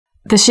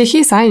The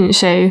Sheekey Science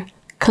Show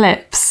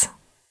clips.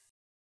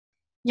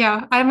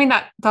 Yeah, I mean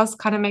that does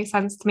kind of make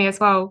sense to me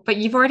as well. But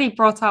you've already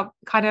brought up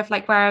kind of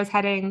like where I was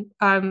heading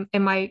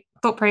in my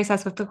thought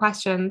process with the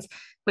questions,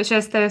 which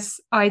is this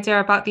idea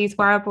about these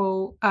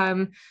wearable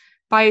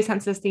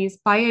biosensors, these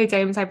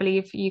biodomes, I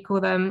believe you call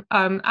them.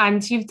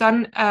 And you've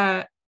done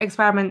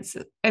experiments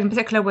in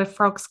particular with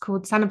frogs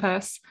called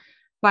xenopus,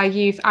 where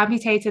you've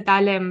amputated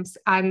their limbs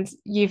and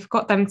you've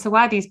got them to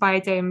wear these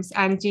biodomes,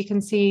 and you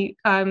can see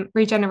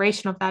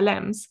regeneration of their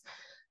limbs.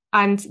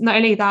 And not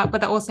only that,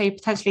 but they're also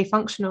potentially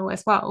functional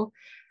as well.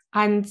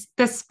 And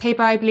this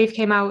paper, I believe,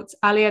 came out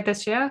earlier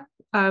this year.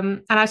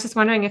 And I was just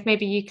wondering if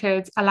maybe you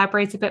could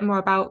elaborate a bit more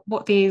about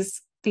what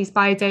these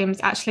biodomes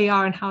actually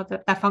are and how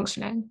they're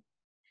functioning.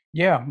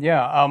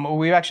 Yeah.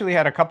 We actually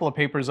had a couple of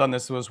papers on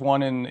this. There was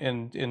one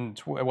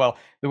well,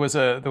 there was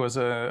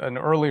an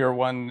earlier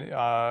one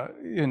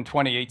in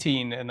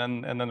 2018, and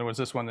then there was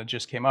this one that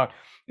just came out.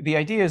 The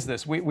idea is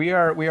this: we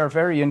are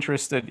very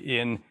interested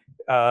in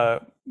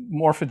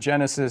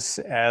morphogenesis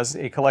as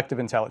a collective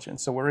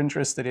intelligence. So we're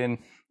interested in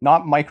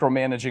not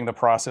micromanaging the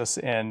process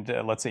and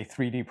let's say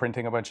 3D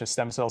printing a bunch of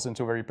stem cells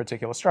into a very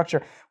particular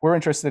structure. We're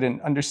interested in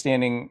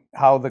understanding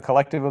how the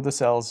collective of the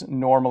cells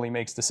normally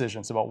makes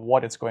decisions about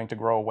what it's going to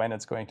grow, when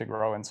it's going to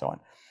grow, and so on.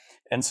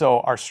 And so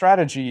our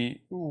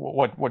strategy,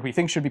 what we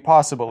think should be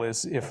possible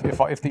is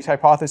if these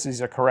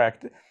hypotheses are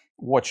correct,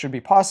 what should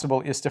be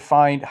possible is to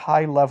find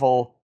high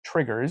level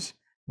triggers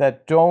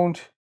that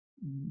don't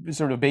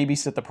sort of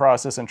babysit the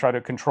process and try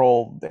to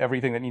control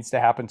everything that needs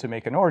to happen to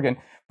make an organ,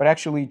 but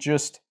actually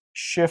just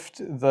shift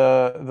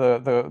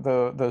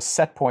the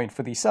set point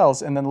for these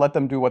cells and then let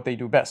them do what they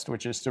do best,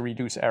 which is to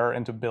reduce error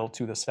and to build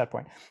to the set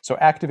point. So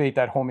activate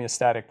that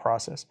homeostatic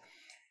process.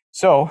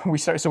 So we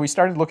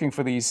started looking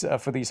for these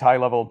high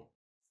level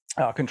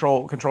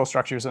control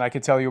structures, and I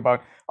could tell you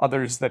about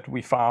others that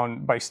we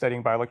found by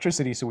studying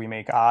bioelectricity. So we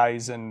make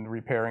eyes and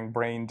repairing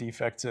brain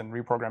defects and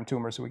reprogram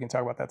tumors. So we can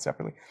talk about that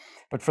separately.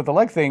 But for the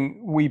leg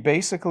thing, we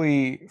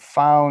basically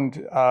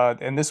found,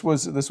 and this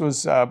was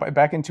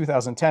back in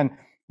 2010.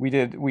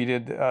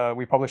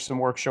 We published some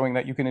work showing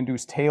that you can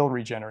induce tail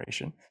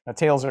regeneration. Now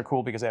tails are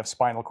cool because they have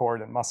spinal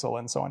cord and muscle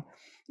and so on.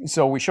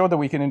 So we showed that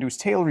we can induce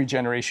tail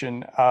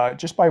regeneration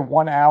just by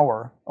 1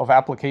 hour of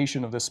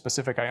application of this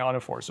specific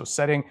ionophore. So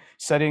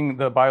setting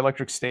the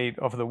bioelectric state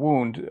of the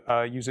wound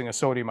using a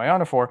sodium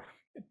ionophore,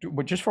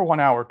 but just for 1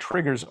 hour,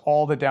 triggers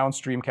all the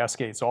downstream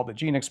cascades, all the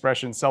gene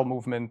expression, cell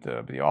movement,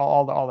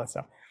 all that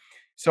stuff.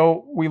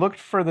 So we looked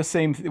for the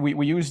same.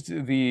 We used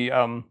the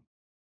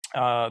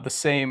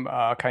same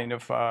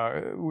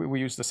we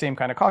used the same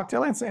kind of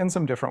cocktail and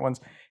some different ones.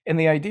 And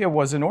the idea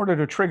was, in order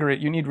to trigger it,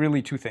 you need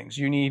really two things.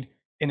 You need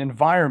an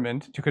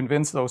environment to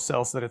convince those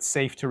cells that it's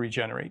safe to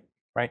regenerate,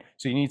 right?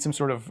 So you need some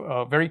sort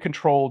of very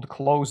controlled,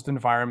 closed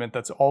environment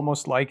that's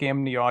almost like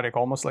amniotic,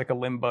 almost like a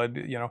limb bud,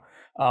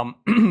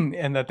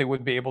 and that they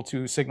would be able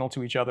to signal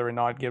to each other and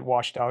not get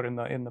washed out in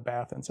the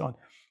bath and so on.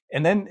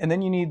 And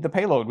then you need the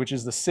payload, which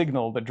is the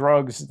signal, the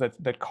drugs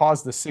that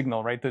cause the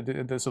signal, right? So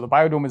the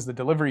biodome is the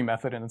delivery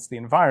method and it's the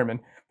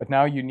environment, but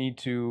now you need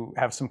to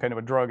have some kind of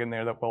a drug in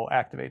there that will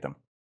activate them.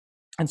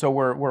 And so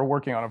we're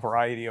working on a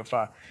variety of.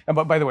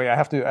 But by the way, I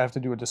have to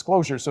do a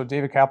disclosure. So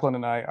David Kaplan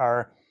and I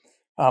are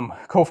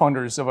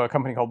co-founders of a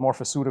company called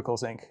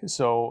Morphoceuticals Inc.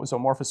 So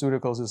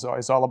Morphoceuticals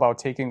is all about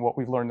taking what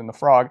we've learned in the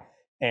frog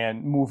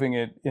and moving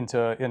it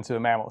into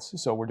mammals.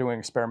 So we're doing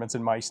experiments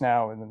in mice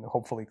now, and then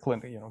hopefully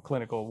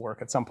clinical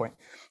work at some point.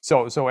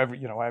 So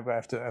every I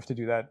have to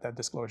do that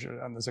disclosure.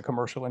 There's a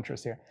commercial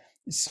interest here.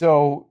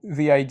 So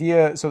the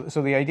idea is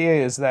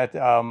that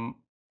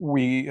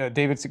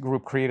David's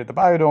group created the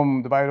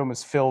biodome. The biodome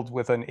is filled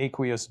with an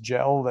aqueous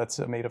gel that's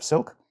made of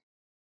silk,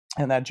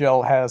 and that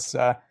gel has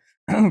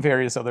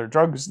various other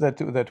drugs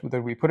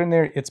that we put in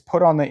there. It's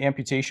put on the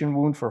amputation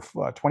wound for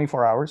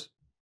 24 hours,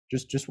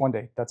 just one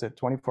day. That's it,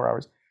 24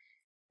 hours.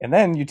 And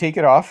then you take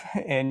it off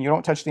and you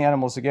don't touch the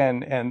animals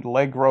again, and the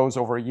leg grows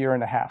over a year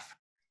and a half.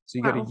 So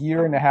you get a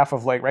year and a half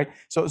of leg, right?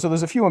 So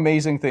there's a few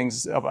amazing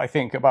things I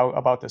think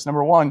about this.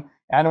 Number one,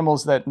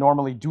 animals that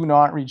normally do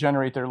not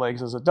regenerate their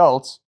legs as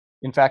adults,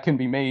 in fact, can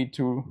be made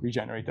to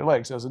regenerate their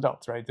legs as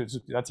adults, right?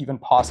 That's even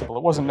possible.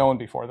 It wasn't known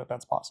before that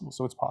that's possible,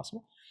 so it's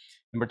possible.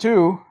 Number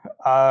two,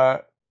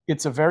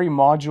 it's a very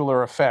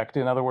modular effect.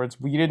 In other words,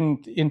 we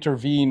didn't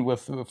intervene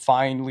with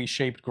finely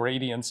shaped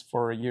gradients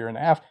for a year and a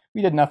half.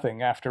 We did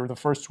nothing. After the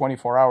first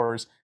 24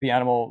 hours, the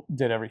animal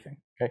did everything.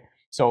 Okay,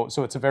 so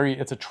it's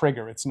a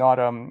trigger. It's not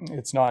a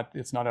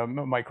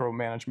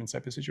micromanagement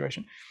type of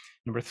situation.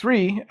 Number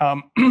three,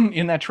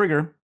 in that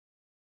trigger,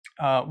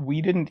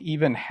 we didn't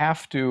even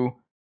have to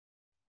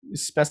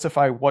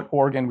specify what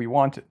organ we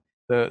wanted.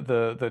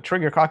 The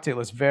trigger cocktail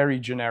is very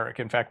generic.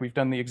 In fact, we've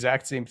done the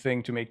exact same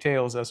thing to make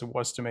tails as it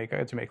was to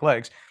make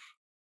legs.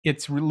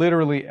 It's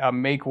literally a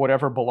make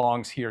whatever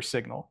belongs here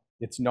signal.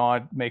 It's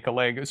not make a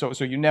leg. So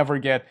you never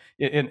get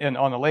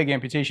on a leg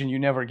amputation, you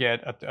never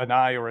get an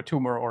eye or a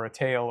tumor or a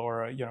tail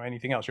or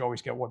anything else. You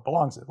always get what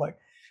belongs to the leg.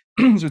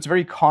 So it's a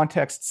very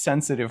context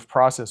sensitive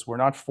process. We're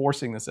not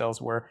forcing the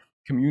cells. We're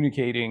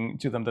communicating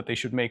to them that they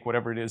should make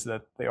whatever it is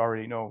that they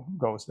already know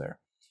goes there.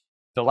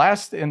 The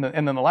last, and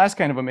then the last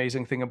kind of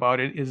amazing thing about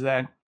it is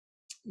that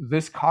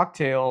this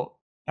cocktail,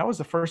 that was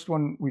the first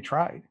one we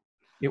tried.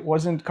 It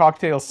wasn't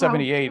cocktail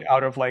 78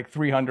 out of like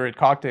 300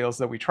 cocktails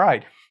that we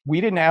tried.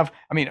 We didn't have,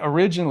 I mean,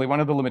 originally, one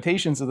of the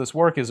limitations of this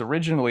work is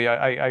originally,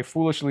 I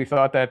foolishly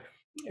thought that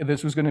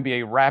this was going to be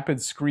a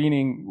rapid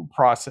screening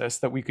process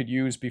that we could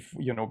use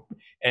before, you know,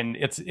 and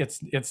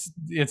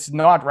it's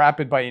not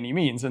rapid by any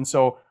means. And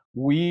so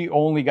we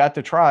only got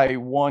to try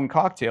one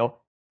cocktail,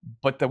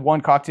 but the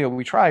one cocktail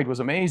we tried was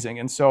amazing.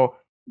 And so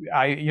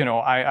I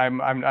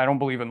don't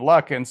believe in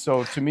luck. And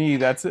so to me,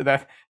 that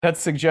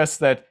suggests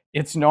that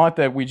it's not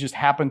that we just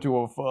happen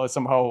to have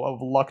somehow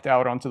have lucked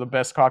out onto the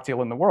best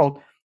cocktail in the world.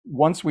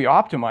 Once we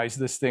optimize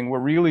this thing, we're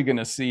really going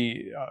to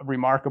see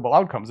remarkable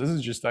outcomes. This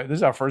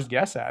is our first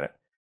guess at it.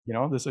 You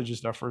know, this is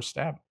just our first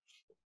stab.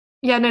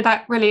 Yeah, no,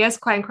 that really is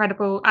quite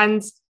incredible.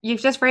 And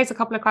you've just raised a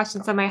couple of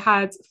questions in my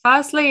head.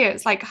 Firstly,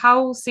 it's like,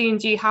 how soon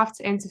do you have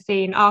to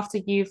intervene after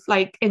you've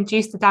like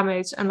induced the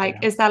damage? And like,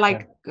 is there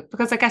like,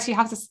 because I guess you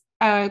have to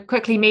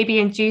quickly maybe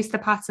induce the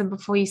pattern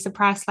before you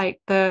suppress like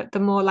the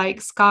more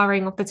like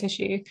scarring of the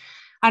tissue.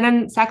 And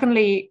then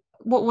secondly,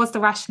 what was the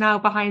rationale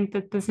behind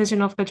the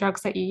decision of the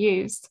drugs that you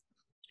used?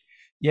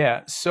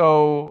 Yeah,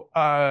 so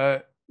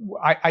I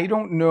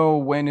don't know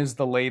when is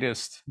the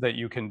latest that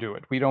you can do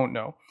it. We don't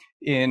know.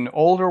 In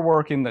older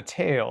work in the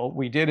tail,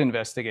 we did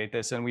investigate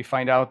this, and we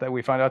found out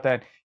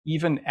that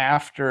even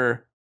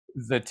after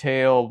the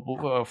tail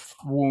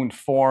wound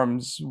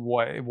forms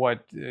what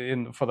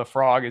for the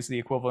frog is the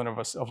equivalent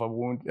of a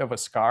wound, of a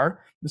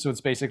scar. So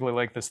it's basically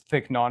like this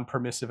thick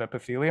non-permissive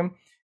epithelium.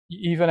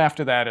 Even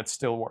after that, it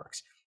still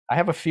works. I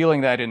have a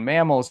feeling that in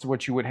mammals,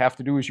 what you would have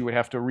to do is you would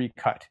have to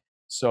recut.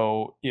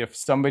 So if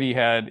somebody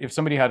had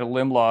a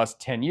limb loss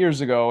 10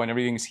 years ago and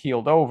everything's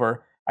healed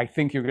over, I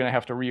think you're going to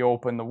have to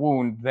reopen the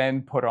wound,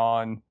 then put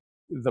on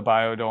the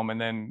biodome,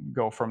 and then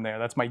go from there.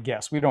 That's my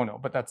guess. We don't know,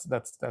 but that's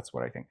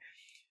what I think.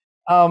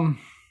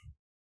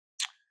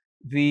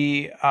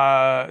 The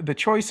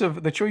choice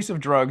of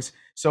drugs.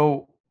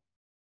 So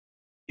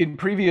in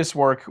previous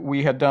work,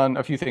 we had done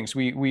a few things.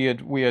 We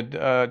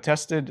had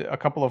tested a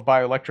couple of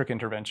bioelectric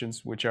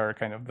interventions, which are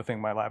kind of the thing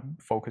my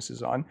lab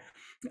focuses on.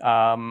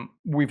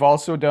 We've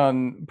also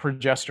done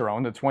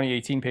progesterone. The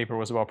 2018 paper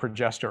was about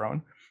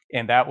progesterone.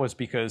 And that was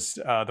because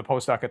the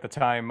postdoc at the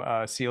time,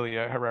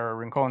 Celia Herrera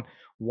Rincon,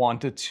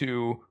 wanted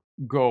to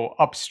go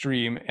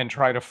upstream and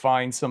try to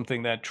find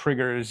something that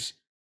triggers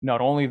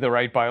not only the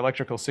right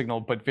bioelectrical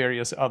signal, but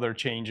various other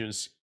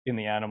changes in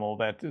the animal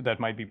that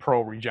might be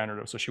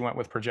pro-regenerative. So she went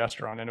with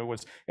progesterone,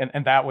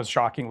 and that was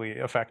shockingly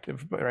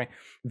effective. Right,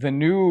 the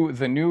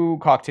new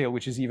cocktail,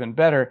 which is even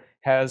better,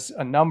 has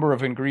a number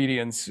of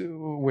ingredients,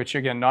 which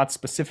again, not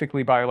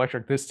specifically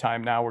bioelectric this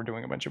time. Now we're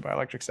doing a bunch of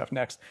bioelectric stuff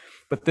next,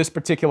 but this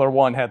particular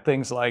one had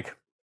things like,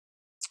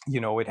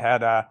 you know, it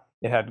had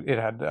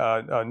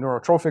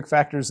neurotrophic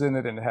factors in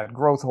it, and it had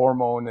growth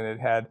hormone, and it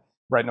had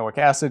retinoic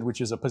acid,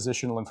 which is a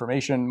positional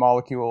information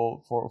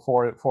molecule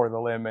for the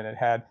limb, and it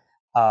had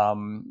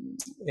kind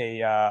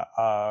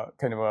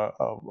of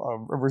a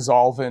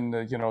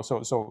resolvin, you know,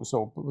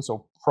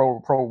 so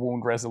pro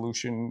wound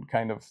resolution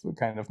kind of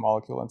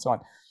molecule, and so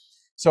on.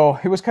 So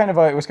it was kind of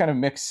a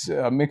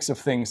mix of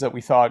things that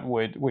we thought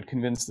would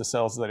convince the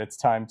cells that it's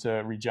time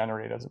to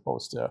regenerate as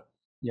opposed to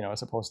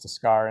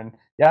scar. And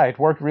yeah, it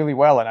worked really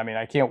well. And I mean,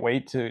 I can't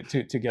wait to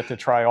get to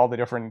try all the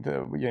different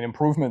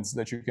improvements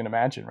that you can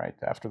imagine right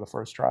after the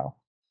first trial.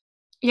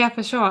 Yeah,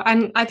 for sure.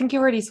 And I think you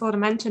already sort of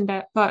mentioned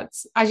it, but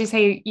as you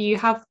say, you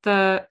have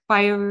the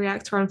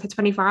bioreactor on for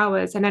 24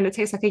 hours, and then it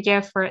takes like a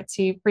year for it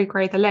to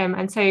regrow the limb.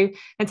 And so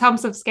in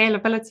terms of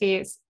scalability,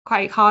 it's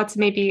quite hard to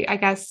maybe, I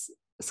guess,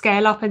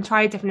 scale up and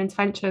try different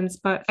interventions.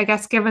 But I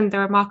guess given the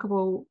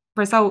remarkable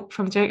result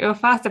from your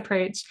first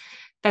approach,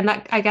 then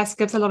that, I guess,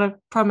 gives a lot of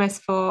promise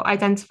for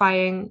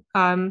identifying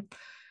better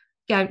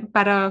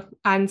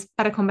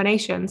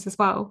combinations as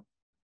well.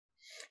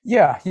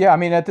 Yeah. I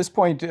mean, at this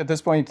point,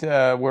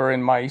 we're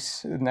in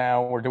mice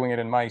now. We're doing it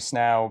in mice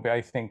now.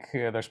 I think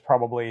there's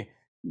probably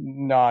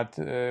not.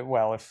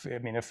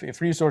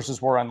 If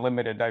resources were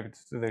unlimited,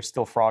 there's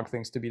still frog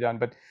things to be done.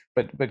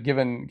 But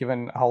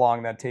given how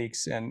long that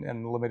takes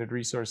and limited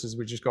resources,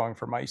 we're just going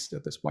for mice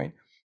at this point.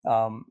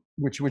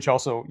 Which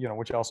also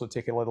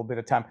take a little bit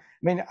of time. I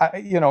mean,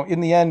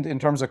 in the end, in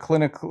terms of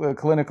clinical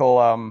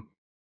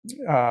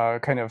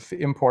kind of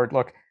import,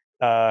 look.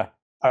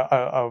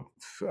 A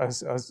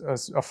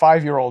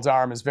 5-year-old's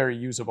arm is very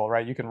usable,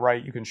 right? You can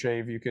write, you can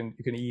shave, you can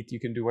eat, you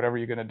can do whatever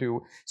you're going to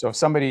do. So if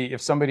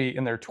somebody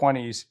in their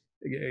 20s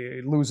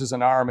loses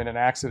an arm in an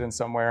accident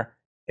somewhere,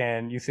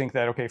 and you think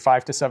that, okay,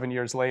 5 to 7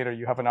 years later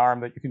you have an arm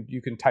that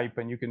you can type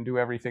and you can do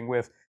everything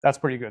with, that's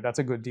pretty good. That's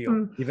a good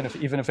deal. Even if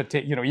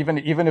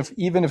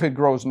it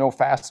grows no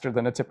faster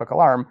than a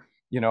typical arm,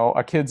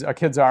 a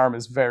kid's arm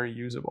is very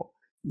usable.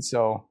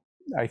 So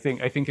I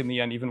think in the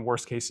end, even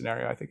worst case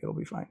scenario, I think it'll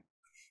be fine.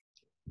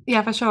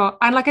 Yeah, for sure.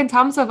 And like in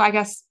terms of, I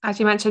guess, as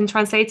you mentioned,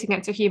 translating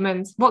it to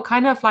humans, what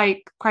kind of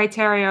like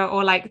criteria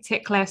or like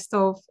tick list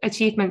of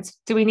achievements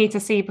do we need to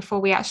see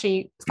before we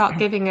actually start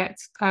giving it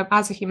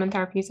as a human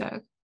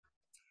therapeutic?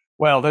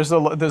 Well, there's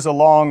a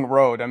long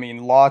road. I mean,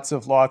 lots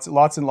and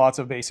lots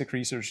of basic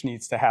research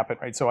needs to happen,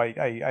 right? So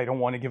I don't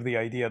want to give the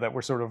idea that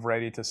we're sort of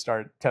ready to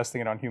start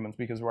testing it on humans,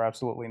 because we're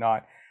absolutely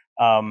not.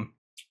 Um,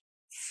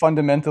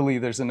 Fundamentally,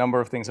 there's a number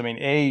of things. I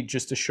mean,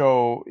 just to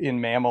show in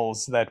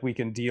mammals that we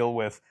can deal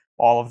with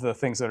all of the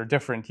things that are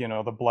different,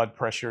 the blood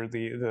pressure,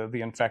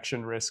 the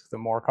infection risk, the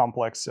more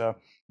complex,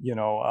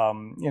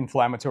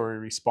 inflammatory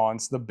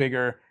response, the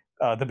bigger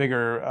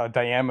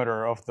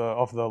diameter of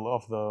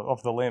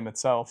the limb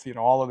itself.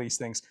 All of these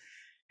things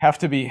have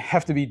to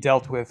be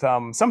dealt with.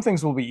 Some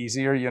things will be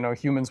easier.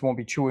 Humans won't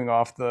be chewing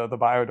off the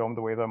biodome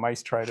the way the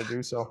mice try to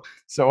do. So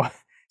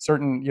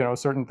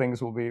certain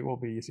things will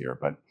be easier.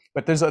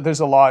 But there's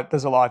a lot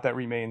that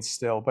remains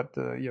still. But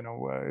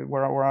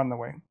we're on the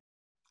way.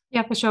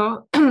 Yeah, for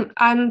sure.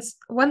 And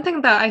one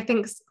thing that I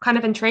think is kind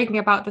of intriguing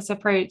about this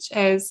approach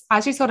is,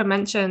 as you sort of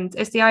mentioned,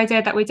 is the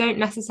idea that we don't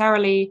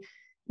necessarily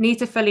need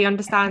to fully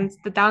understand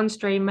the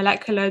downstream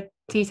molecular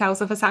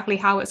details of exactly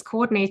how it's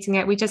coordinating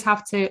it. We just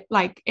have to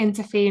like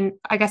intervene,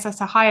 I guess,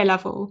 at a higher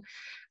level.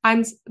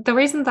 And the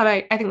reason that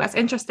I think that's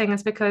interesting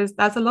is because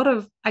there's a lot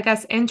of, I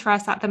guess,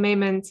 interest at the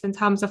moment in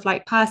terms of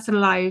like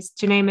personalized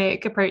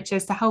genomic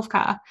approaches to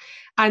healthcare.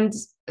 And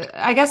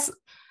I guess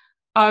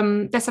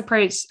this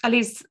approach, at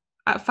least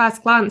at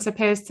first glance,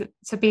 appears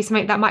to be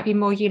something that might be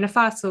more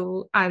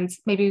universal, and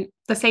maybe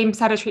the same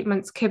set of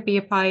treatments could be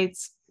applied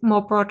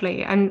more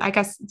broadly. And I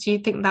guess, do you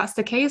think that's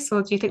the case,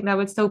 or do you think there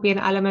would still be an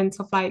element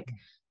of like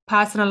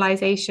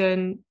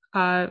personalization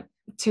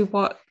to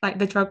what like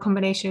the drug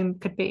combination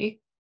could be?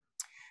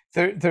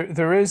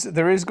 There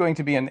is going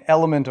to be an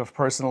element of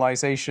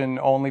personalization,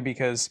 only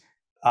because,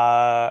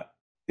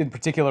 in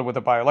particular with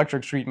the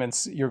bioelectric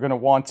treatments, you're going to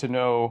want to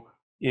know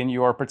in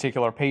your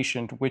particular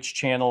patient which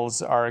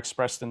channels are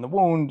expressed in the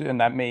wound, and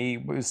that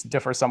may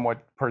differ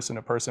somewhat person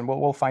to person.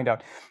 We'll find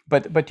out.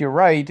 But you're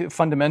right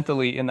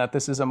fundamentally in that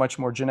this is a much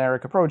more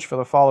generic approach for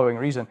the following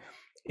reason.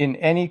 In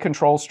any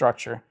control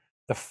structure,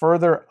 the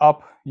further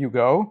up you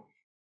go,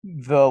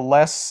 the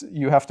less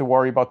you have to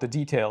worry about the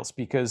details,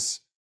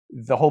 because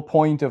the whole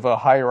point of a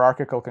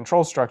hierarchical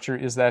control structure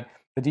is that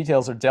the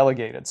details are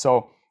delegated.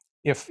 So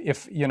if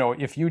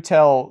you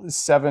tell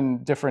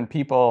 7 different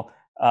people,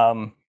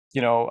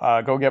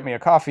 go get me a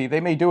coffee,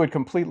 they may do it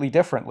completely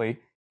differently.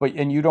 But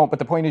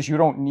the point is, you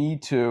don't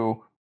need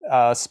to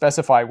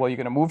specify, well, you're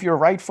going to move your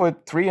right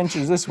foot 3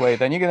 inches this way.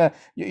 Then you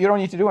don't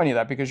need to do any of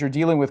that, because you're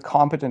dealing with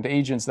competent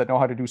agents that know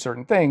how to do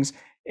certain things,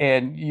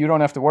 and you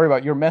don't have to worry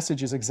about. Your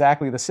message is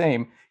exactly the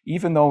same,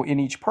 even though in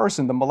each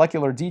person the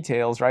molecular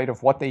details, right,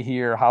 of what they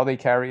hear, how they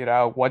carry it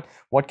out,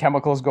 what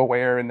chemicals go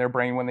where in their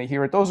brain when they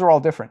hear it, those are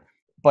all different.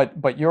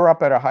 But you're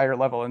up at a higher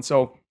level, and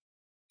so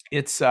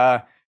it's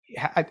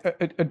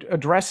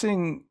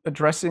addressing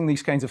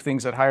these kinds of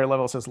things at higher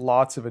levels has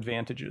lots of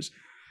advantages.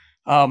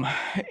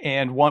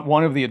 And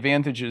one of the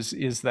advantages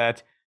is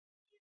that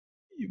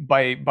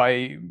by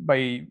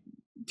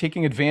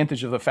taking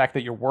advantage of the fact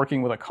that you're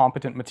working with a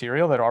competent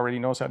material that already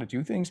knows how to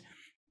do things,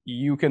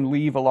 you can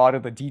leave a lot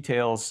of the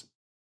details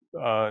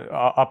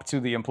up to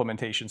the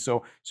implementation.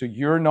 So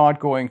you're not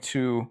going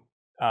to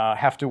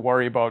have to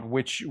worry about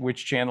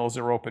which channels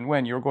are open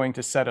when. You're going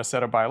to set a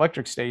set of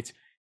bioelectric states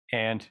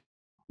and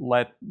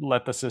let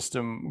the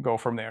system go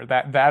from there.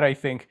 That I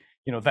think,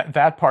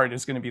 that part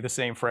is going to be the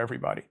same for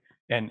everybody.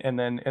 And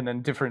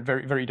then different,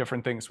 very, very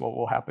different things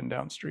will happen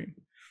downstream.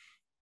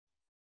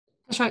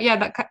 Sure.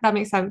 Yeah, that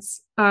makes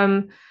sense.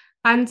 And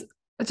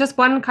just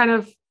one kind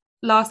of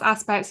last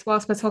aspect,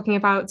 whilst we're talking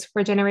about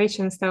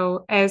regeneration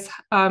still, is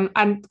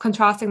and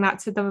contrasting that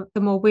to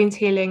the more wound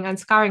healing and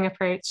scarring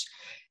approach,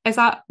 is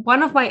that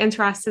one of my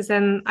interests is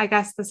in, I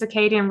guess, the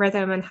circadian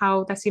rhythm, and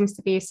how there seems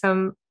to be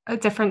some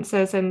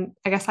differences in,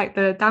 I guess, like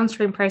the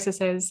downstream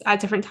processes at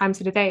different times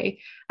of the day.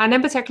 And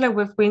in particular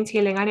with wound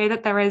healing, I know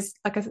that there is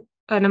like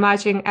an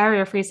emerging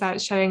area of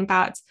research showing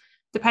that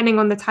depending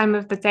on the time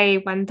of the day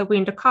when the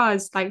wound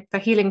occurs, like the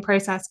healing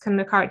process can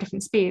occur at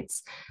different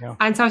speeds. Yeah.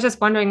 And so I was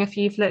just wondering if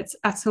you've looked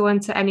at all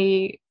into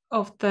any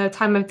of the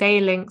time of day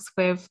links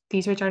with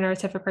these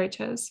regenerative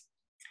approaches.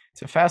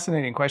 It's a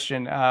fascinating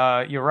question.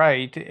 You're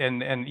right,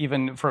 and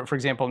even for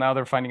example, now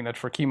they're finding that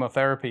for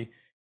chemotherapy,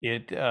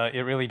 it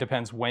really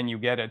depends when you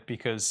get it,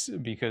 because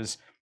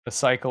the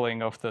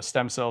cycling of the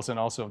stem cells and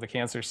also of the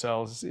cancer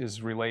cells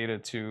is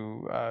related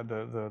to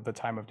the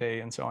time of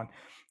day and so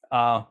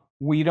on.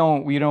 We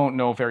don't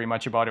know very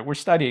much about it. We're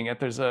studying it.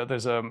 There's a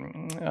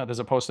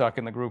postdoc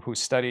in the group who's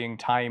studying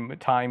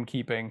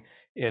timekeeping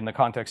in the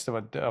context of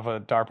a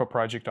DARPA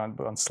project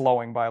on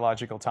slowing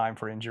biological time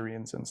for injury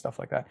and stuff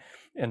like that.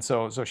 And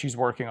so she's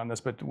working on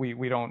this, but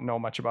we don't know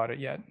much about it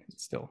yet.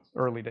 It's still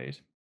early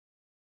days.